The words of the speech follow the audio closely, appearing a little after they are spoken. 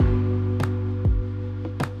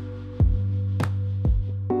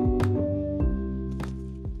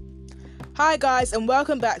Hi guys, and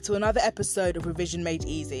welcome back to another episode of Revision Made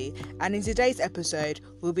Easy, and in today's episode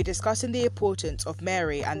we'll be discussing the importance of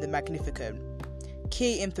Mary and the Magnificat.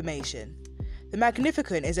 Key information. The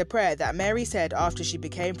Magnificat is a prayer that Mary said after she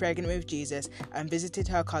became pregnant with Jesus and visited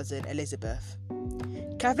her cousin Elizabeth.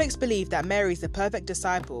 Catholics believe that Mary is the perfect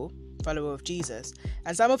disciple, follower of Jesus,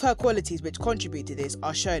 and some of her qualities which contribute to this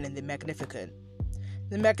are shown in the Magnificat.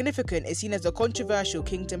 The Magnificat is seen as a controversial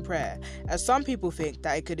kingdom prayer, as some people think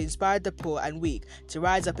that it could inspire the poor and weak to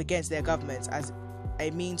rise up against their governments as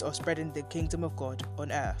a means of spreading the kingdom of God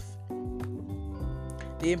on earth.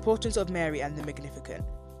 The importance of Mary and the Magnificat.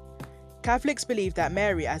 Catholics believe that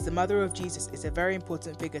Mary, as the mother of Jesus, is a very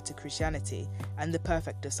important figure to Christianity and the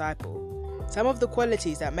perfect disciple. Some of the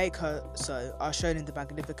qualities that make her so are shown in the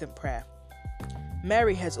Magnificat prayer.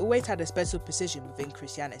 Mary has always had a special position within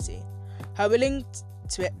Christianity. Her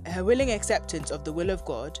willing acceptance of the will of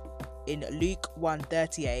God in Luke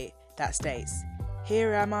 1:38 that states,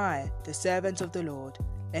 "Here am I, the servant of the Lord,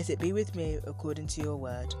 let it be with me according to your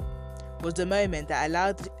word," was the moment that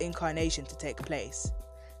allowed the incarnation to take place.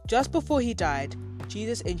 Just before he died,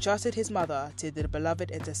 Jesus entrusted his mother to the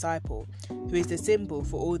beloved disciple, who is the symbol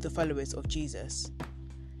for all the followers of Jesus.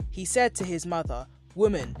 He said to his mother,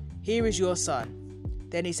 "Woman, here is your son."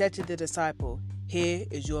 Then he said to the disciple, "Here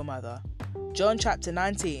is your mother." John chapter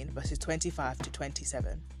 19 verses 25 to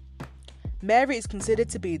 27. Mary is considered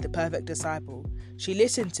to be the perfect disciple. She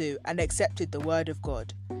listened to and accepted the word of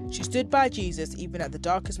God. She stood by Jesus even at the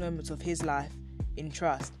darkest moments of his life in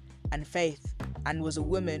trust and faith, and was a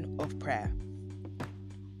woman of prayer.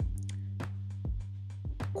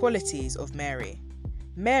 Qualities of Mary.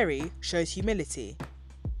 Mary shows humility.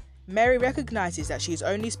 Mary recognizes that she is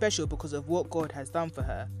only special because of what God has done for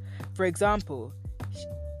her. For example,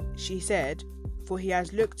 she said, "For he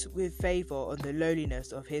has looked with favour on the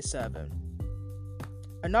lowliness of his servant."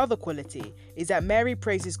 Another quality is that Mary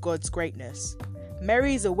praises God's greatness.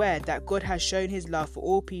 Mary is aware that God has shown his love for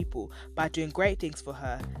all people by doing great things for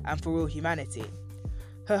her and for all humanity.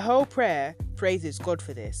 Her whole prayer praises God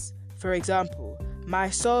for this. For example, "My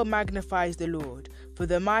soul magnifies the Lord, for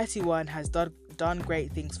the Mighty One has done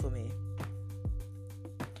great things for me."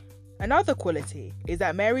 Another quality is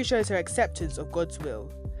that Mary shows her acceptance of God's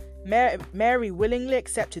will. Mary willingly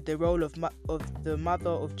accepted the role of the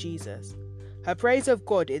mother of Jesus. Her praise of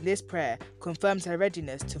God in this prayer confirms her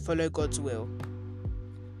readiness to follow God's will.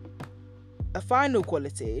 A final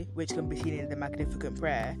quality, which can be seen in the Magnificat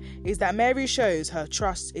prayer, is that Mary shows her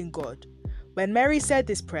trust in God. When Mary said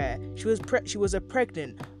this prayer, she was a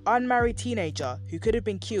pregnant, unmarried teenager who could have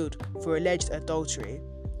been killed for alleged adultery.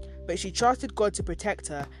 But she trusted God to protect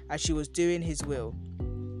her as she was doing his will.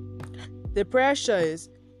 The prayer shows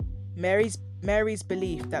Mary's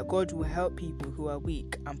belief that God will help people who are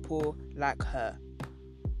weak and poor like her.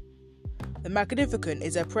 The Magnificat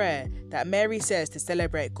is a prayer that Mary says to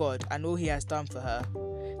celebrate God and all he has done for her.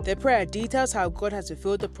 The prayer details how God has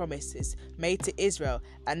fulfilled the promises made to Israel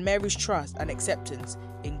and Mary's trust and acceptance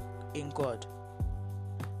in God.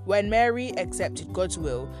 When Mary accepted God's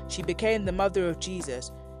will, she became the mother of Jesus,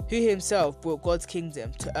 who himself brought God's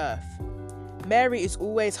kingdom to earth. Mary is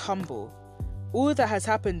always humble. All that has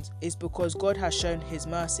happened is because God has shown his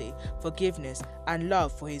mercy, forgiveness, and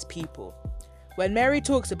love for his people. When Mary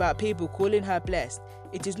talks about people calling her blessed,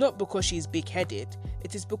 it is not because she is big-headed,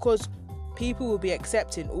 it is because people will be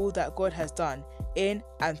accepting all that God has done in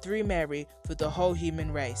and through Mary for the whole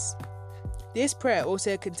human race. This prayer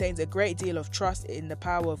also contains a great deal of trust in the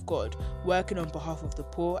power of God working on behalf of the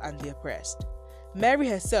poor and the oppressed. Mary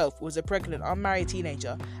herself was a pregnant, unmarried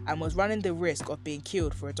teenager and was running the risk of being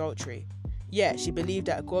killed for adultery. Yet she believed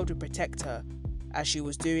that God would protect her as she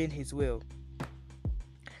was doing his will.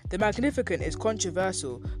 The Magnificat is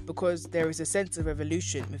controversial because there is a sense of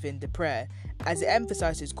revolution within the prayer, as it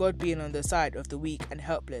emphasizes God being on the side of the weak and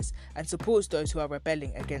helpless and supports those who are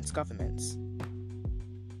rebelling against governments.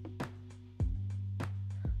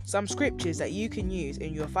 Some scriptures that you can use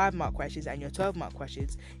in your 5-mark questions and your 12-mark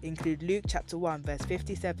questions include Luke chapter 1 verse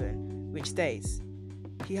 57, which states,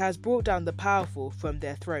 "He has brought down the powerful from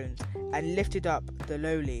their thrones and lifted up the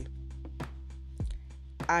lowly."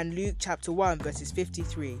 And Luke chapter 1 verses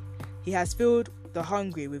 53, "He has filled the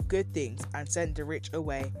hungry with good things and sent the rich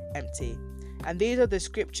away empty." And these are the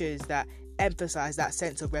scriptures that emphasize that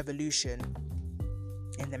sense of revolution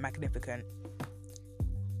in the Magnificat.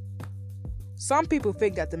 Some people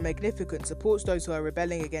think that the Magnificat supports those who are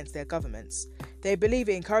rebelling against their governments. They believe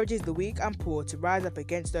it encourages the weak and poor to rise up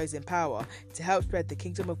against those in power to help spread the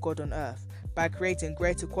kingdom of God on earth by creating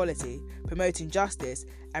greater equality, promoting justice,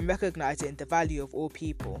 and recognizing the value of all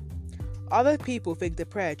people. Other people think the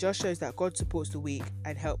prayer just shows that God supports the weak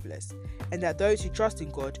and helpless, and that those who trust in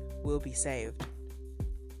God will be saved.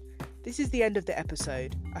 This is the end of the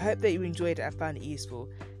episode. I hope that you enjoyed it and found it useful.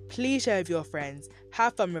 Please share with your friends,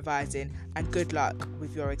 have fun revising, and good luck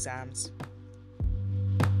with your exams.